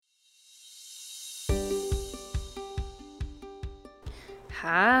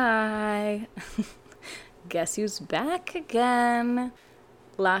Hi. Guess who's back again?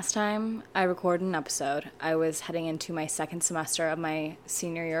 Last time I recorded an episode, I was heading into my second semester of my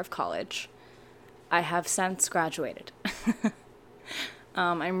senior year of college. I have since graduated.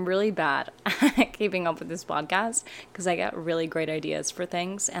 I'm really bad at keeping up with this podcast because I get really great ideas for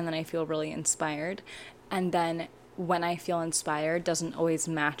things and then I feel really inspired. And then when I feel inspired doesn't always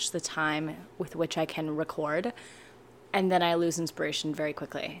match the time with which I can record. And then I lose inspiration very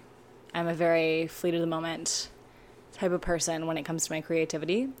quickly. I'm a very fleet of the moment type of person when it comes to my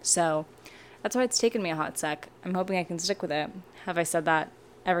creativity. So that's why it's taken me a hot sec. I'm hoping I can stick with it. Have I said that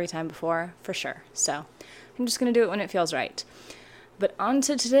every time before? For sure. So I'm just going to do it when it feels right. But on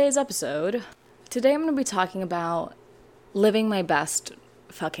to today's episode. Today I'm going to be talking about living my best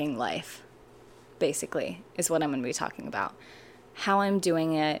fucking life, basically, is what I'm going to be talking about. How I'm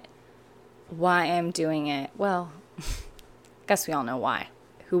doing it, why I'm doing it. Well, guess we all know why.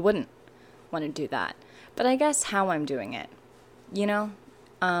 Who wouldn't want to do that? But I guess how I'm doing it,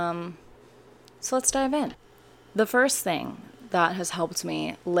 So let's dive in. The first thing that has helped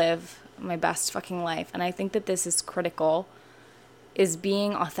me live my best fucking life, and I think that this is critical, is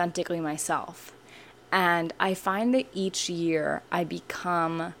being authentically myself. And I find that each year I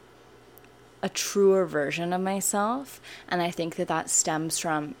become a truer version of myself, and I think that that stems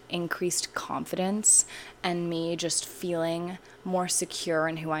from increased confidence and me just feeling more secure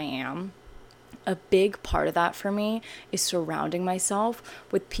in who I am. A big part of that for me is surrounding myself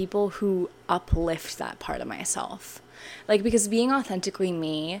with people who uplift that part of myself. Because being authentically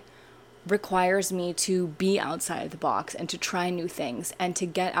me requires me to be outside the box and to try new things and to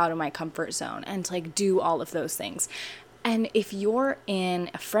get out of my comfort zone and to do all of those things. And if you're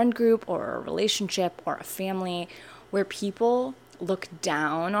in a friend group or a relationship or a family where people look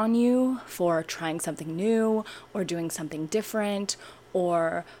down on you for trying something new or doing something different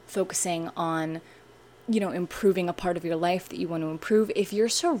or focusing on, improving a part of your life that you want to improve, if you're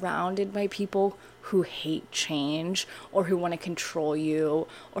surrounded by people who hate change or who want to control you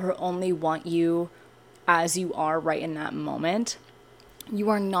or who only want you as you are right in that moment, you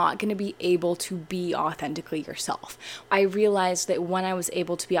are not going to be able to be authentically yourself. I realized that when I was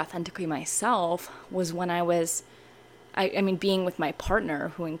able to be authentically myself was when being with my partner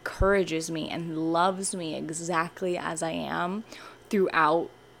who encourages me and loves me exactly as I am throughout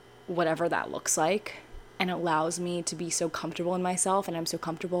whatever that looks like, and allows me to be so comfortable in myself, and I'm so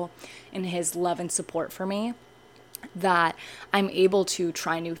comfortable in his love and support for me that I'm able to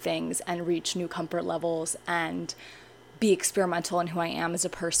try new things and reach new comfort levels and be experimental in who I am as a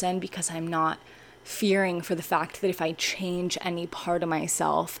person, because I'm not fearing for the fact that if I change any part of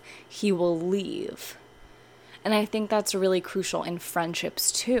myself, he will leave. And I think that's really crucial in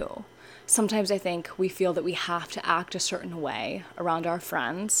friendships too. Sometimes I think we feel that we have to act a certain way around our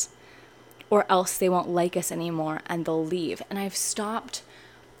friends or else they won't like us anymore and they'll leave. And I've stopped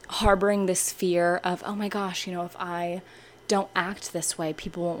harboring this fear of, oh my gosh, if I don't act this way,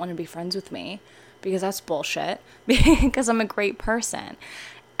 people won't want to be friends with me. Because that's bullshit, because I'm a great person.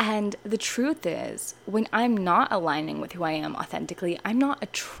 And the truth is, when I'm not aligning with who I am authentically, I'm not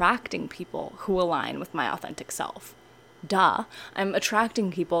attracting people who align with my authentic self. Duh. I'm attracting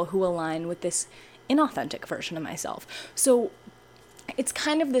people who align with this inauthentic version of myself. So it's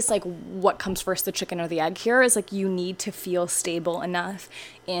kind of this what comes first, the chicken or the egg here, is you need to feel stable enough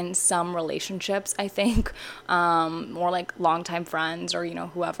in some relationships, I think, more longtime friends or,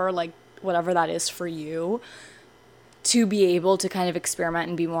 whoever, whatever that is for you, to be able to kind of experiment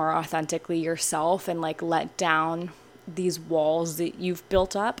and be more authentically yourself and let down these walls that you've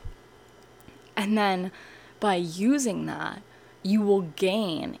built up. And then by using that, you will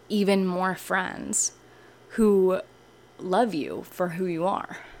gain even more friends who love you for who you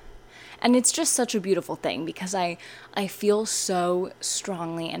are. And it's just such a beautiful thing, because I feel so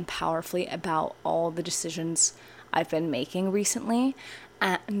strongly and powerfully about all the decisions I've been making recently.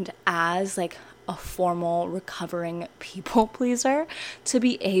 And as a formal recovering people pleaser, to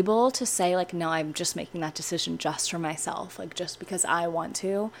be able to say no, I'm just making that decision just for myself, just because I want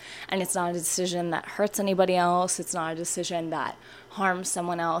to, and it's not a decision that hurts anybody else, it's not a decision that harms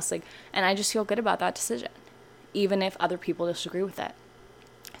someone else, and I just feel good about that decision, even if other people disagree with it.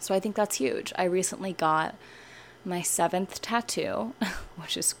 So I think that's huge. I recently got my 7th tattoo,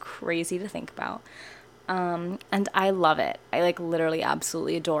 which is crazy to think about. And I love it. I literally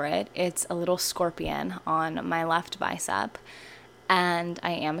absolutely adore it. It's a little scorpion on my left bicep, and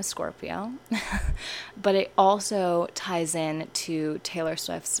I am a Scorpio, but it also ties in to Taylor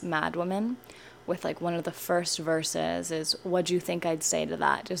Swift's Mad Woman with one of the first verses is, "What'd you think I'd say to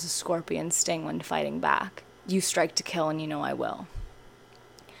that? Does a scorpion sting when fighting back? You strike to kill and you know I will."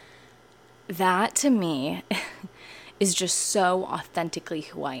 that to me is just so authentically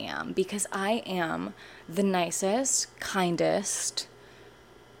who I am, because I am the nicest, kindest,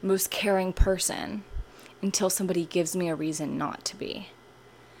 most caring person until somebody gives me a reason not to be.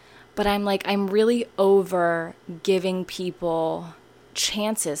 But I'm really over giving people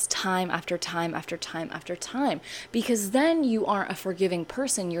chances time after time after time after time, because then you aren't a forgiving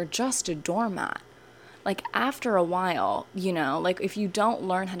person, you're just a doormat. Like, after a while, if you don't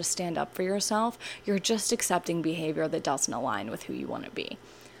learn how to stand up for yourself, you're just accepting behavior that doesn't align with who you want to be.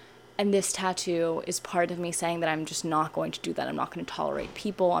 And this tattoo is part of me saying that I'm just not going to do that. I'm not going to tolerate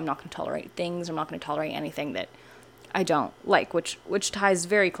people. I'm not going to tolerate things. I'm not going to tolerate anything that I don't like, which ties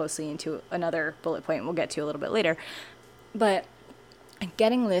very closely into another bullet point we'll get to a little bit later. But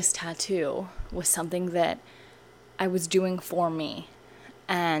getting this tattoo was something that I was doing for me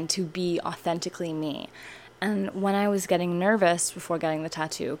and to be authentically me. And when I was getting nervous before getting the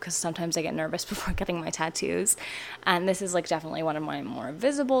tattoo, because sometimes I get nervous before getting my tattoos, and this is definitely one of my more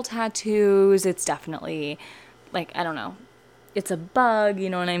visible tattoos. It's definitely I don't know, it's a bug, you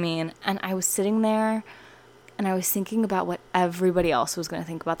know what I mean? And I was sitting there and I was thinking about what everybody else was going to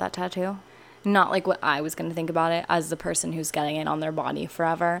think about that tattoo. Not what I was going to think about it as the person who's getting it on their body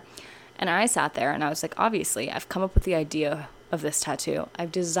forever. And I sat there and I was obviously, I've come up with the idea of this tattoo.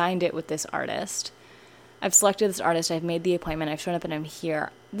 I've designed it with this artist. I've selected this artist. I've made the appointment. I've shown up and I'm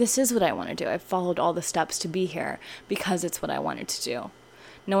here. This is what I want to do. I've followed all the steps to be here because it's what I wanted to do.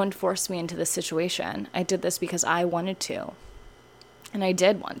 No one forced me into this situation. I did this because I wanted to. And I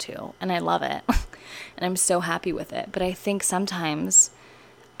did want to. And I love it. And I'm so happy with it. But I think sometimes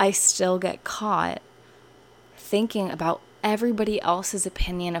I still get caught thinking about everybody else's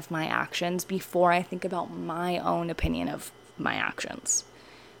opinion of my actions before I think about my own opinion of my actions.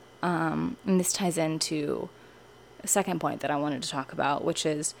 And this ties into a second point that I wanted to talk about, which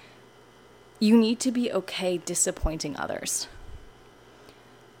is you need to be okay disappointing others.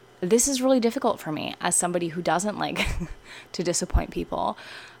 This is really difficult for me as somebody who doesn't like to disappoint people.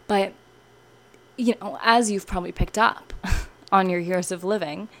 But, as you've probably picked up on your years of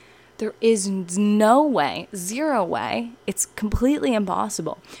living, there is no way, zero way, it's completely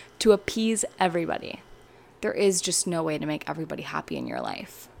impossible to appease everybody. There is just no way to make everybody happy in your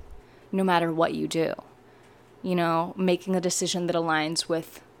life, no matter what you do. Making a decision that aligns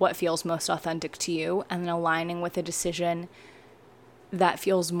with what feels most authentic to you, and then aligning with a decision that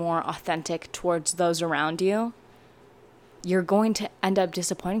feels more authentic towards those around you, you're going to end up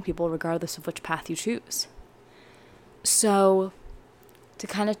disappointing people regardless of which path you choose. So, to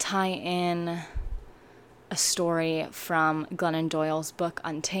kind of tie in a story from Glennon Doyle's book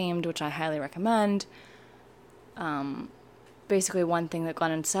Untamed, which I highly recommend, basically one thing that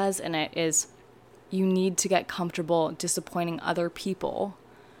Glennon says in it is you need to get comfortable disappointing other people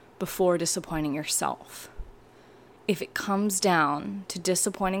before disappointing yourself. If it comes down to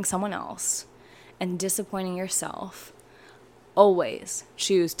disappointing someone else and disappointing yourself, always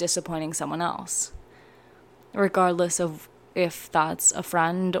choose disappointing someone else, regardless of if that's a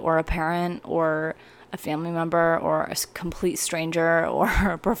friend or a parent or a family member or a complete stranger or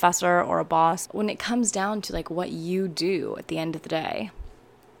a professor or a boss. When it comes down to what you do at the end of the day,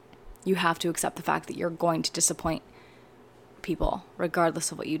 you have to accept the fact that you're going to disappoint people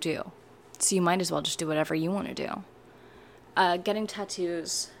regardless of what you do. So you might as well just do whatever you want to do. Getting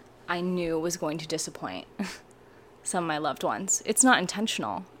tattoos, I knew was going to disappoint some of my loved ones. It's not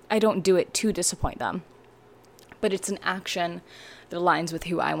intentional. I don't do it to disappoint them. But it's an action that aligns with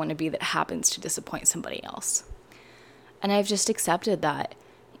who I want to be that happens to disappoint somebody else. And I've just accepted that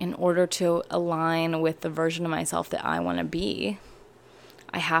in order to align with the version of myself that I want to be,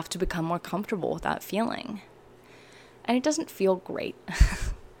 I have to become more comfortable with that feeling. And it doesn't feel great.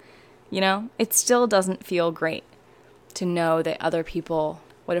 It still doesn't feel great to know that other people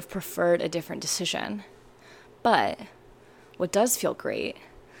would have preferred a different decision. But what does feel great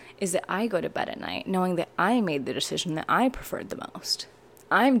is that I go to bed at night knowing that I made the decision that I preferred the most.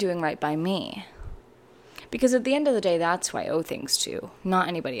 I'm doing right by me. Because at the end of the day, that's who I owe things to, not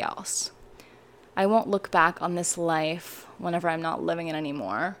anybody else. I won't look back on this life whenever I'm not living it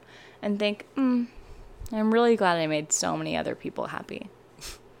anymore and think, I'm really glad I made so many other people happy.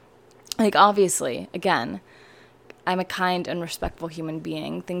 Obviously, again, I'm a kind and respectful human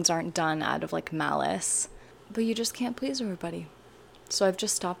being. Things aren't done out of malice, but you just can't please everybody. So I've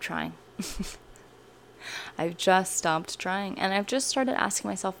just stopped trying. I've just stopped trying. And I've just started asking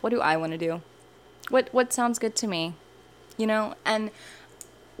myself, what do I want to do? What sounds good to me? And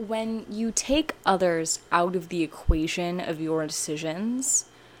when you take others out of the equation of your decisions,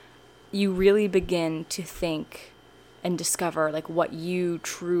 you really begin to think and discover what you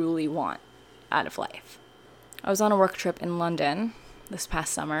truly want out of life. I was on a work trip in London this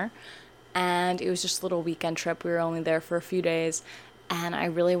past summer, and it was just a little weekend trip. We were only there for a few days, and I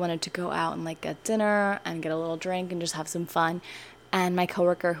really wanted to go out and like get dinner and get a little drink and just have some fun. And my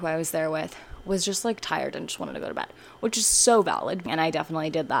coworker who I was there with was just like tired and just wanted to go to bed, which is so valid. And I definitely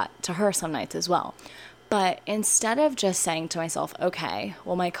did that to her some nights as well. But instead of just saying to myself, okay,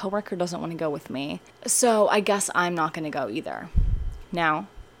 well, my coworker doesn't want to go with me, so I guess I'm not going to go either. Now,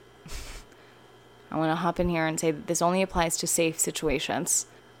 I want to hop in here and say that this only applies to safe situations.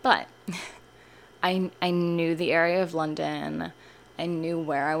 But I knew the area of London. I knew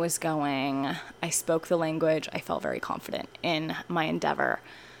where I was going. I spoke the language. I felt very confident in my endeavor.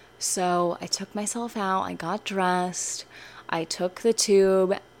 So I took myself out. I got dressed. I took the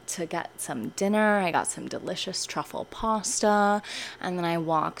tube to get some dinner. I got some delicious truffle pasta. And then I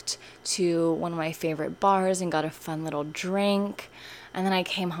walked to one of my favorite bars and got a fun little drink. And then I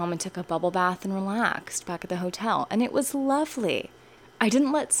came home and took a bubble bath and relaxed back at the hotel. And it was lovely. I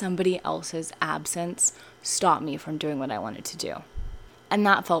didn't let somebody else's absence stop me from doing what I wanted to do. And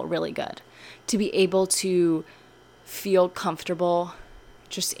that felt really good. To be able to feel comfortable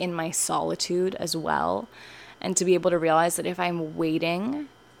just in my solitude as well. And to be able to realize that if I'm waiting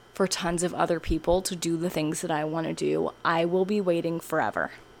for tons of other people to do the things that I want to do, I will be waiting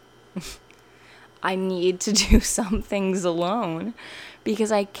forever. I need to do some things alone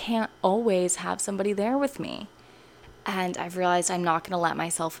because I can't always have somebody there with me. And I've realized I'm not going to let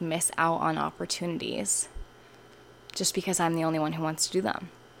myself miss out on opportunities just because I'm the only one who wants to do them.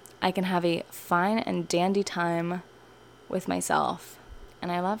 I can have a fine and dandy time with myself,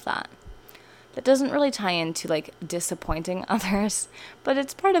 and I love that. That doesn't really tie into like disappointing others, but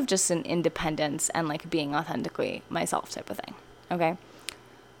it's part of just an independence and like being authentically myself type of thing. Okay?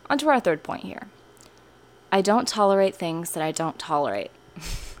 On to our third point here. I don't tolerate things that I don't tolerate.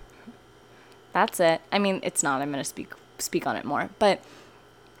 That's it. I mean, it's not. I'm going to speak on it more, but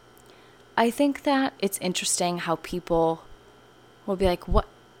I think that it's interesting how people will be like, what?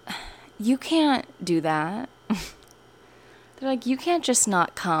 You can't do that. They're like, you can't just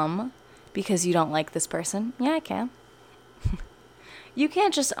not come because you don't like this person. Yeah, I can. You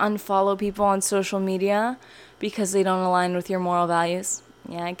can't just unfollow people on social media because they don't align with your moral values.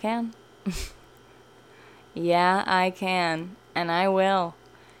 Yeah, I can. Yeah, I can. And I will.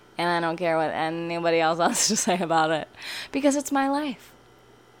 And I don't care what anybody else has to say about it because it's my life.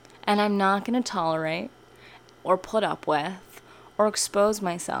 And I'm not going to tolerate or put up with or expose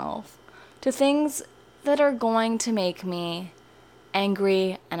myself to things that are going to make me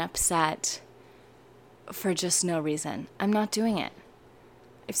angry and upset for just no reason. I'm not doing it.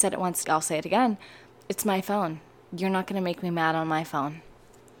 I've said it once, I'll say it again. It's my phone. You're not going to make me mad on my phone.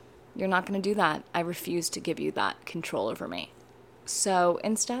 You're not going to do that. I refuse to give you that control over me. So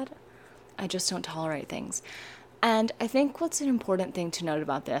instead, I just don't tolerate things. And I think what's an important thing to note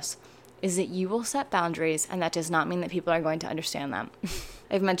about this is that you will set boundaries, and that does not mean that people are going to understand them.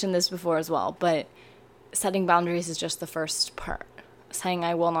 I've mentioned this before as well, but setting boundaries is just the first part. Saying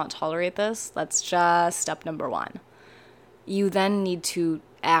I will not tolerate this, that's just step number one. You then need to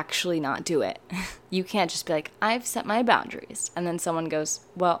actually not do it. You can't just be like, I've set my boundaries. And then someone goes,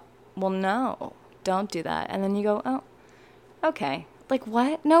 well, no, don't do that. And then you go, oh, okay. Like,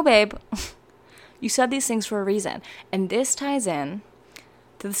 what? No, babe. You said these things for a reason. And this ties in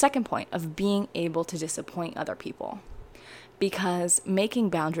to the second point of being able to disappoint other people. Because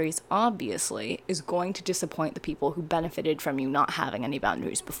making boundaries, obviously, is going to disappoint the people who benefited from you not having any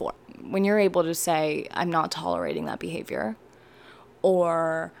boundaries before. When you're able to say, I'm not tolerating that behavior,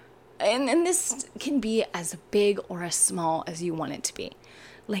 or, and this can be as big or as small as you want it to be.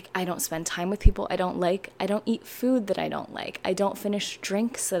 Like, I don't spend time with people I don't like. I don't eat food that I don't like. I don't finish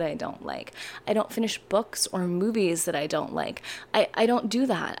drinks that I don't like. I don't finish books or movies that I don't like. I don't do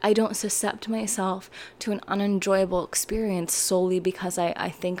that. I don't suscept myself to an unenjoyable experience solely because I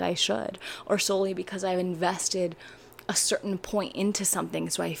think I should, or solely because I've invested a certain point into something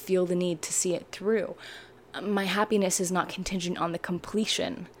so I feel the need to see it through. My happiness is not contingent on the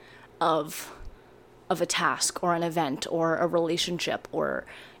completion of a task or an event or a relationship, or,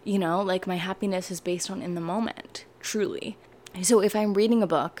 you know, like my happiness is based on in the moment, truly. So if I'm reading a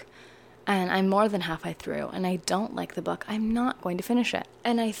book and I'm more than halfway through and I don't like the book, I'm not going to finish it.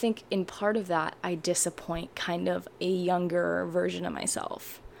 And I think in part of that, I disappoint kind of a younger version of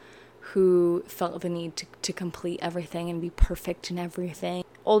myself who felt the need to complete everything and be perfect in everything.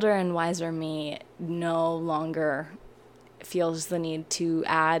 Older and wiser me no longer feels the need to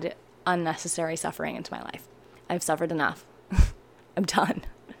add unnecessary suffering into my life. I've suffered enough. I'm done.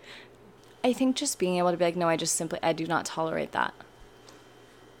 I think just being able to be like, no, I do not tolerate that.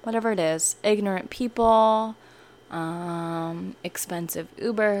 whatever it is, ignorant people, expensive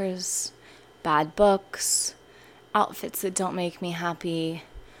Ubers, bad books, outfits that don't make me happy,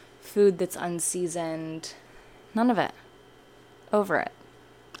 food that's unseasoned, none of it. Over it.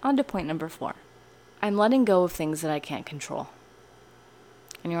 On to point number 4. I'm letting go of things that I can't control.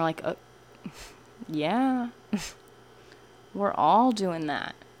 And you're like, oh, yeah, we're all doing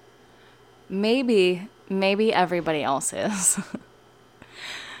that. Maybe everybody else is.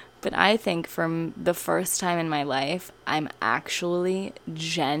 But I think for the first time in my life, I'm actually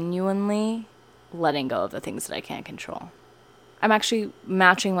genuinely letting go of the things that I can't control. I'm actually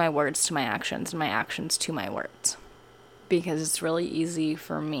matching my words to my actions and my actions to my words. Because it's really easy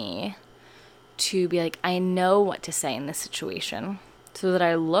for me to be like, I know what to say in this situation so that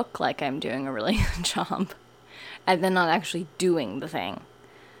I look like I'm doing a really good job and then not actually doing the thing.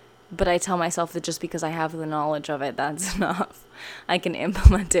 But I tell myself that just because I have the knowledge of it, that's enough. I can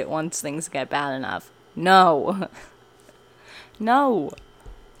implement it once things get bad enough. No. No.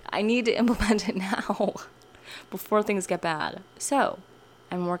 I need to implement it now before things get bad. So,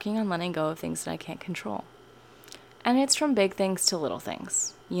 I'm working on letting go of things that I can't control. And it's from big things to little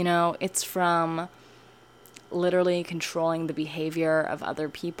things. You know, it's from literally controlling the behavior of other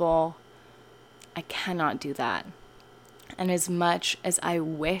people. I cannot do that. And as much as I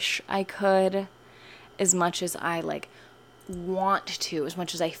wish I could, as much as I want to, as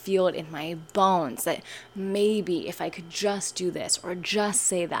much as I feel it in my bones that maybe if I could just do this or just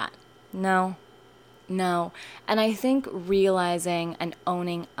say that. No. And I think realizing and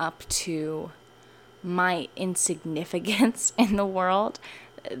owning up to my insignificance in the world,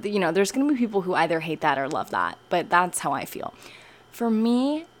 you know, there's going to be people who either hate that or love that, but that's how I feel. For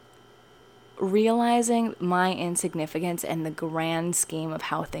me, realizing my insignificance and the grand scheme of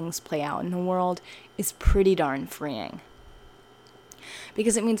how things play out in the world is pretty darn freeing.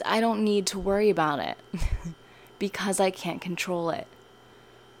 Because it means I don't need to worry about it because I can't control it.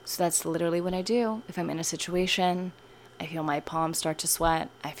 So that's literally what I do. If I'm in a situation, I feel my palms start to sweat.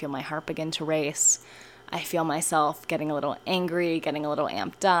 I feel my heart begin to race. I feel myself getting a little angry, getting a little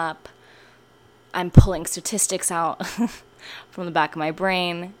amped up. I'm pulling statistics out from the back of my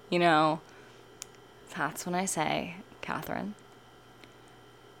brain, you know. That's when I say, Catherine,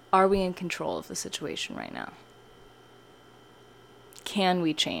 are we in control of the situation right now? Can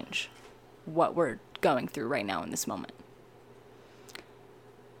we change what we're going through right now in this moment?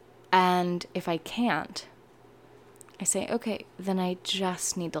 And if I can't, I say, okay, then I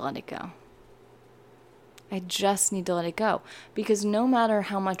just need to let it go. I just need to let it go. Because no matter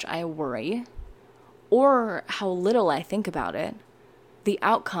how much I worry or how little I think about it, the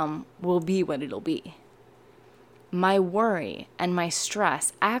outcome will be what it'll be. My worry and my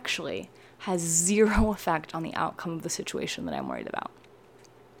stress actually has zero effect on the outcome of the situation that I'm worried about,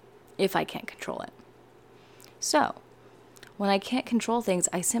 if I can't control it. So, when I can't control things,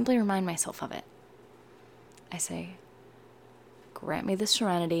 I simply remind myself of it. I say, grant me the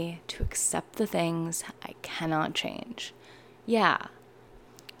serenity to accept the things I cannot change. Yeah,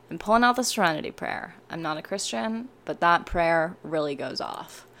 I'm pulling out the serenity prayer. I'm not a Christian, but that prayer really goes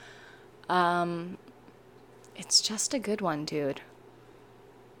off. It's just a good one, dude.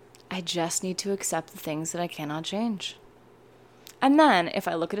 I just need to accept the things that I cannot change. And then, if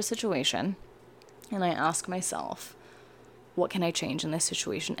I look at a situation and I ask myself, what can I change in this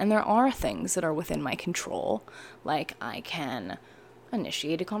situation? And there are things that are within my control, like I can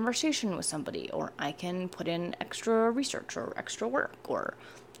initiate a conversation with somebody, or I can put in extra research or extra work, or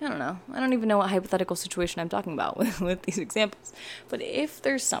I don't know. I don't even know what hypothetical situation I'm talking about with these examples. But if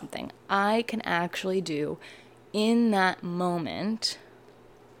there's something I can actually do in that moment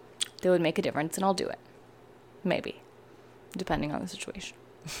that would make a difference, and I'll do it. Maybe. Depending on the situation.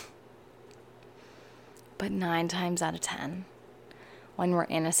 But 9 times out of 10, when we're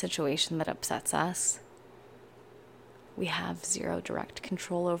in a situation that upsets us, we have zero direct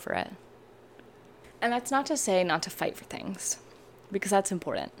control over it. And that's not to say not to fight for things, because that's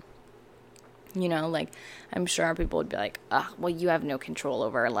important. You know, like, I'm sure people would be like, well, you have no control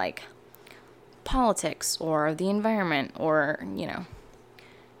over, like, politics or the environment or, you know.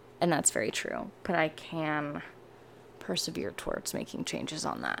 And that's very true. But I can persevere towards making changes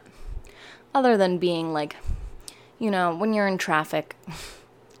on that. Other than being like, you know, when you're in traffic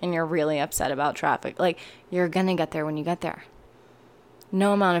and you're really upset about traffic, like, you're gonna get there when you get there.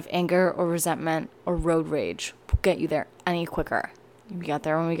 No amount of anger or resentment or road rage will get you there any quicker. We get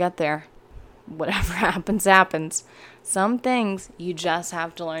there when we get there. Whatever happens, happens. Some things you just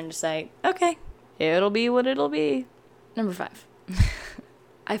have to learn to say, okay, it'll be what it'll be. Number 5.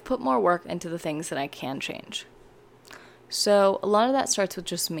 I've put more work into the things that I can change. So a lot of that starts with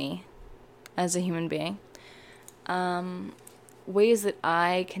just me as a human being. Ways that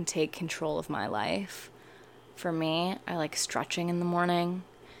I can take control of my life. For me, I like stretching in the morning.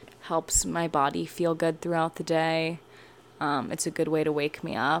 Helps my body feel good throughout the day. It's a good way to wake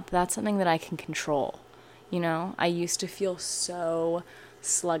me up. That's something that I can control. You know, I used to feel so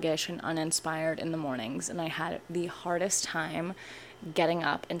sluggish and uninspired in the mornings, and I had the hardest time getting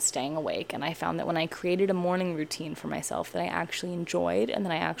up and staying awake. And I found that when I created a morning routine for myself that I actually enjoyed and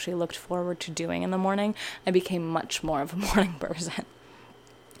that I actually looked forward to doing in the morning, I became much more of a morning person.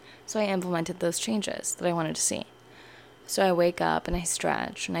 So I implemented those changes that I wanted to see. So I wake up and I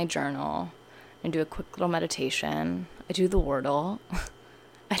stretch and I journal and do a quick little meditation. I do the Wordle.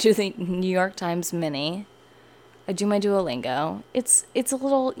 I do the New York Times Mini. I do my Duolingo. It's a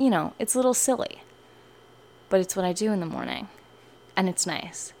little, it's a little silly. But it's what I do in the morning. And it's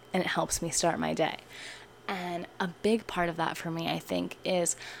nice. And it helps me start my day. And a big part of that for me, I think,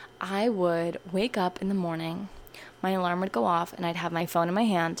 is I would wake up in the morning, my alarm would go off, and I'd have my phone in my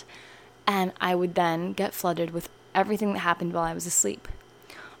hand, and I would then get flooded with everything that happened while I was asleep.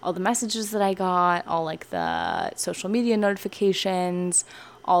 All the messages that I got, all like the social media notifications,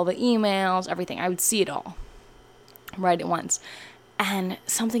 all the emails, everything. I would see it all right at once. And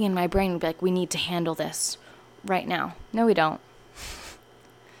something in my brain would be like, we need to handle this right now. No, we don't.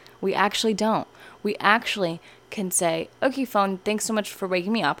 We actually don't. We actually can say, okay, phone, thanks so much for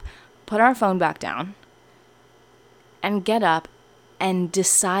waking me up. Put our phone back down and get up and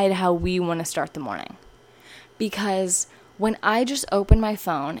decide how we want to start the morning. Because when I just open my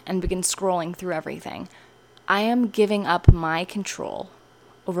phone and begin scrolling through everything, I am giving up my control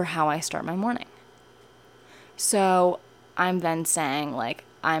over how I start my morning. So I'm then saying, like,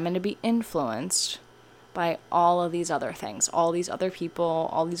 I'm going to be influenced by all of these other things, all these other people,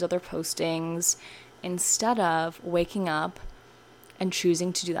 all these other postings, instead of waking up and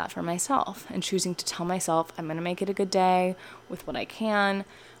choosing to do that for myself and choosing to tell myself, I'm going to make it a good day with what I can.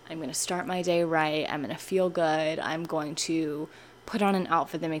 I'm going to start my day right. I'm going to feel good. I'm going to put on an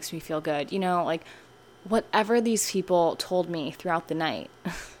outfit that makes me feel good. Like whatever these people told me throughout the night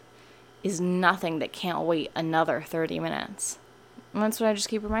is nothing that can't wait another 30 minutes. And that's what I just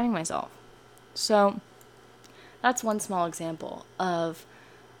keep reminding myself. So that's one small example of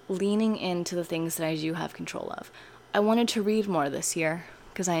leaning into the things that I do have control of. I wanted to read more this year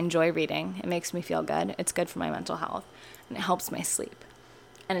because I enjoy reading. It makes me feel good. It's good for my mental health and it helps my sleep.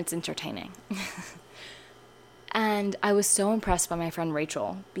 And it's entertaining. And I was so impressed by my friend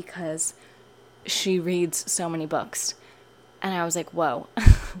Rachel because she reads so many books. And I was like, whoa,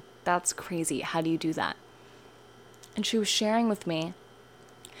 that's crazy. How do you do that? And she was sharing with me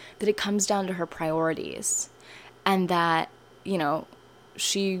that it comes down to her priorities and that,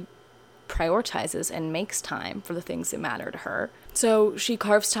 she prioritizes and makes time for the things that matter to her. So she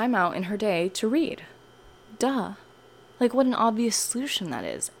carves time out in her day to read. Duh. Like, what an obvious solution that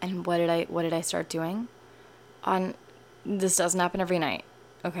is. And what did I start doing? This doesn't happen every night,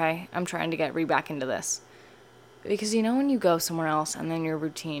 okay? I'm trying to get back into this. Because when you go somewhere else and then your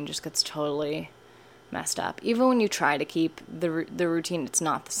routine just gets totally messed up. Even when you try to keep the routine, it's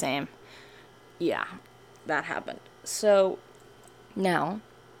not the same. Yeah, that happened. So now,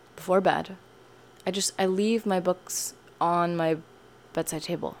 before bed, I leave my books on my bedside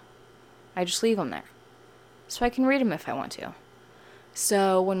table. I just leave them there. So I can read them if I want to.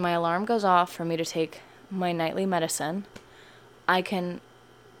 So when my alarm goes off for me to take my nightly medicine, I can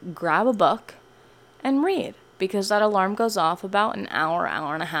grab a book and read because that alarm goes off about an hour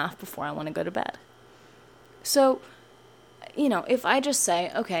and a half before I want to go to bed. So, if I just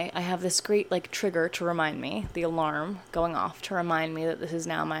say, okay, I have this great trigger to remind me, the alarm going off to remind me that this is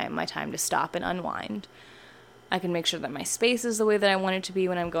now my time to stop and unwind. I can make sure that my space is the way that I want it to be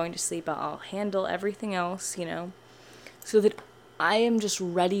when I'm going to sleep. I'll handle everything else, so that I am just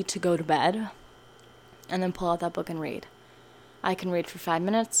ready to go to bed and then pull out that book and read. I can read for 5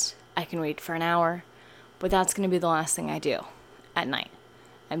 minutes. I can read for an hour, but that's going to be the last thing I do at night.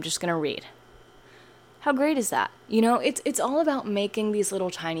 I'm just going to read. How great is that? It's all about making these little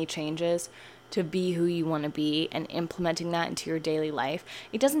tiny changes to be who you want to be and implementing that into your daily life.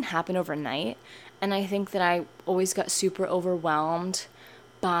 It doesn't happen overnight. And I think that I always got super overwhelmed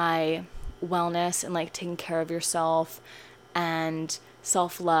by wellness and taking care of yourself and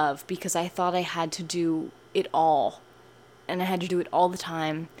self-love because I thought I had to do it all. And I had to do it all the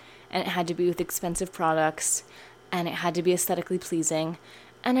time. And it had to be with expensive products. And it had to be aesthetically pleasing.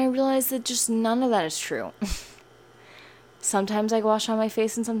 And I realized that just none of that is true. Sometimes I wash on my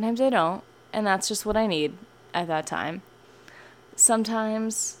face and sometimes I don't. And that's just what I need at that time.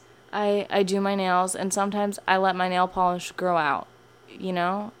 Sometimes I do my nails, and sometimes I let my nail polish grow out. You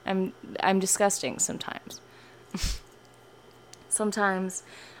know, I'm disgusting sometimes. Sometimes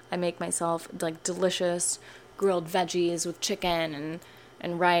I make myself like delicious grilled veggies with chicken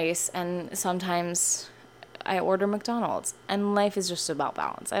and rice, and sometimes I order McDonald's. And life is just about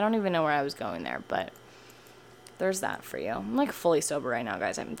balance. I don't even know where I was going there, but there's that for you. I'm like fully sober right now,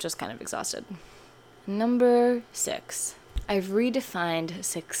 guys. I'm just kind of exhausted. Number 6. I've redefined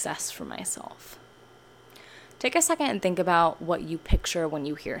success for myself. Take a second and think about what you picture when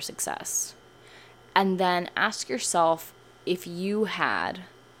you hear success. And then ask yourself, if you had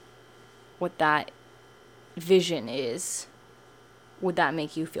what that vision is, would that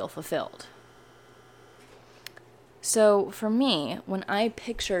make you feel fulfilled? So for me, when I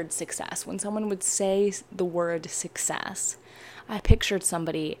pictured success, when someone would say the word success, I pictured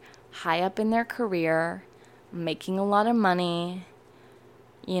somebody high up in their career, making a lot of money,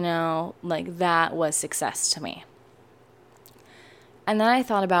 like that was success to me. And then I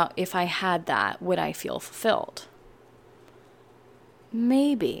thought about, if I had that, would I feel fulfilled?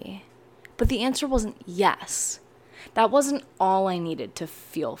 Maybe. But the answer wasn't yes. That wasn't all I needed to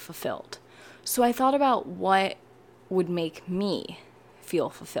feel fulfilled. So I thought about what would make me feel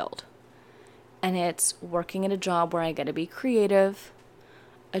fulfilled. And it's working at a job where I get to be creative,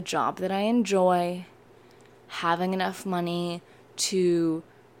 a job that I enjoy, having enough money to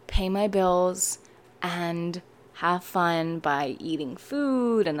pay my bills and have fun by eating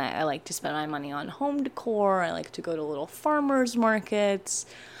food. And I like to spend my money on home decor. I like to go to little farmers markets.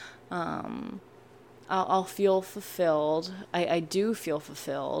 I'll feel fulfilled. I do feel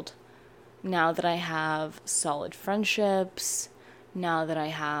fulfilled now that I have solid friendships, now that I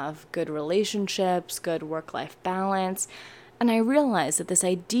have good relationships, good work-life balance. And I realize that this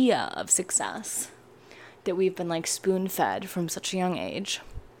idea of success that we've been like spoon-fed from such a young age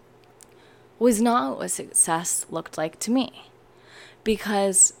was not what success looked like to me.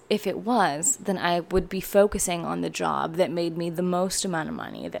 Because if it was, then I would be focusing on the job that made me the most amount of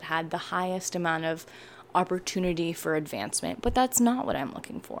money, that had the highest amount of opportunity for advancement. But that's not what I'm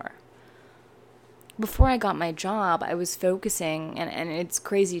looking for. Before I got my job, I was focusing, and it's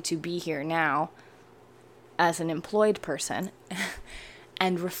crazy to be here now as an employed person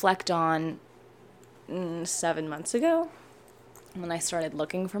and reflect on 7 months ago when I started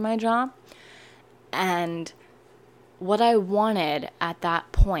looking for my job, and what I wanted at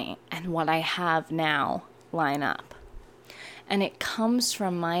that point and what I have now line up. And it comes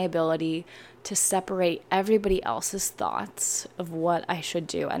from my ability to separate everybody else's thoughts of what I should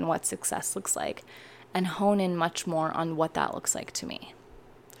do and what success looks like, and hone in much more on what that looks like to me.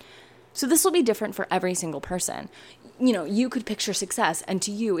 So this will be different for every single person. You could picture success, and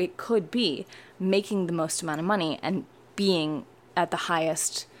to you it could be making the most amount of money and being at the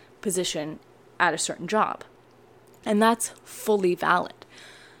highest position at a certain job. And that's fully valid.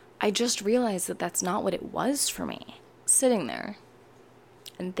 I just realized that that's not what it was for me. Sitting there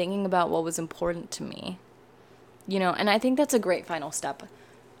and thinking about what was important to me, and I think that's a great final step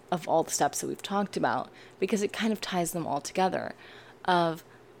of all the steps that we've talked about, because it kind of ties them all together.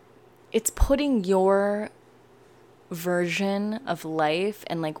 It's putting your version of life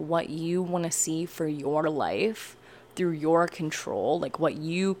and like what you want to see for your life through your control, like what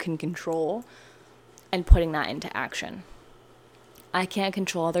you can control, and putting that into action. I can't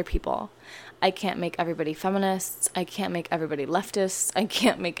control other people. I can't make everybody feminists. I can't make everybody leftists. I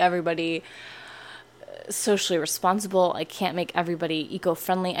can't make everybody socially responsible. I can't make everybody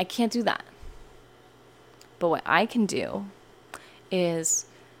eco-friendly. I can't do that. But what I can do is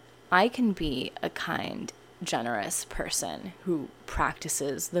I can be a kind, generous person who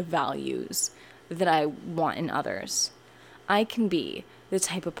practices the values that I want in others. I can be the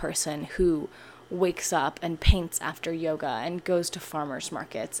type of person who wakes up and paints after yoga and goes to farmers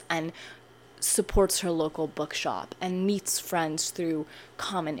markets and supports her local bookshop and meets friends through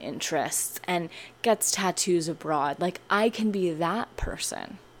common interests and gets tattoos abroad. Like, I can be that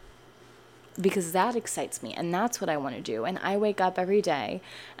person because that excites me and that's what I want to do. And I wake up every day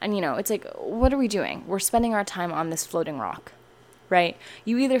and, it's like, what are we doing? We're spending our time on this floating rock, right?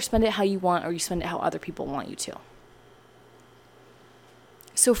 You either spend it how you want or you spend it how other people want you to.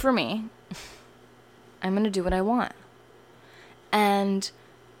 So for me, I'm going to do what I want. And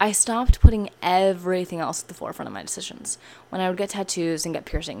I stopped putting everything else at the forefront of my decisions. When I would get tattoos and get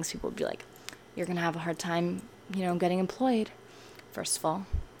piercings, people would be like, you're going to have a hard time, getting employed. First of all,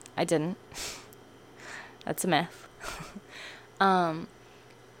 I didn't. That's a myth.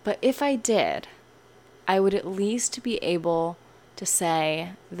 But if I did, I would at least be able to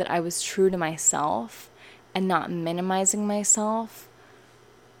say that I was true to myself and not minimizing myself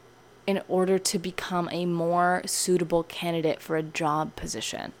in order to become a more suitable candidate for a job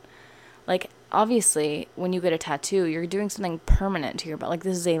position. Like, obviously, when you get a tattoo, you're doing something permanent to your body. Like,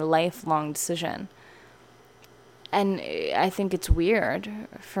 this is a lifelong decision. And I think it's weird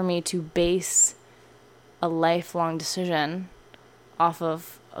for me to base a lifelong decision off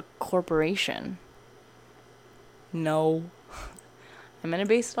of a corporation. No. I'm going to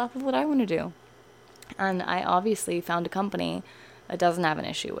base it off of what I want to do. And I obviously found a company that doesn't have an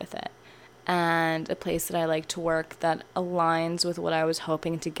issue with it. And a place that I like to work that aligns with what I was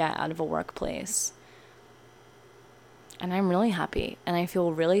hoping to get out of a workplace. And I'm really happy. And I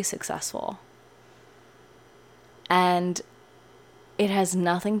feel really successful. And it has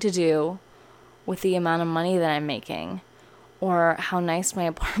nothing to do with the amount of money that I'm making, or how nice my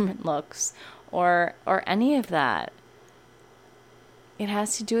apartment looks, or any of that. It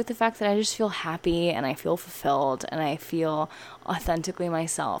has to do with the fact that I just feel happy and I feel fulfilled and I feel authentically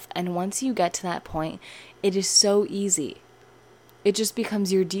myself. And once you get to that point, it is so easy. It just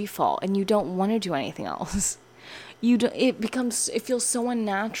becomes your default and you don't want to do anything else. It feels so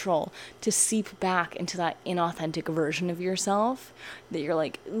unnatural to seep back into that inauthentic version of yourself that you're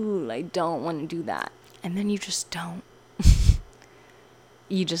like, ooh, I don't want to do that. And then you just don't.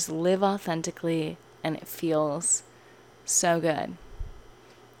 You just live authentically and it feels so good.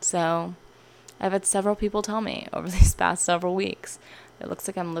 So I've had several people tell me over these past several weeks, it looks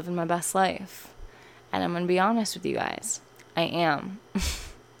like I'm living my best life. And I'm going to be honest with you guys. I am.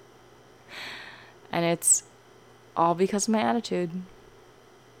 And it's all because of my attitude.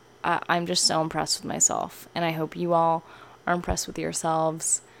 I'm just so impressed with myself. And I hope you all are impressed with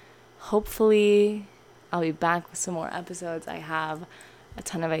yourselves. Hopefully, I'll be back with some more episodes. I have a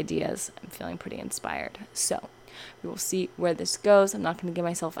ton of ideas. I'm feeling pretty inspired. So, we will see where this goes. I'm not going to give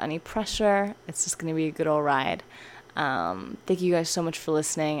myself any pressure. It's just going to be a good old ride. Thank you guys so much for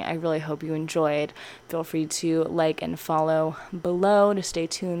listening. I really hope you enjoyed. Feel free to like and follow below to stay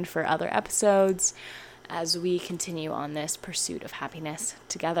tuned for other episodes as we continue on this pursuit of happiness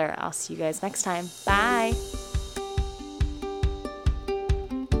together. I'll see you guys next time. Bye.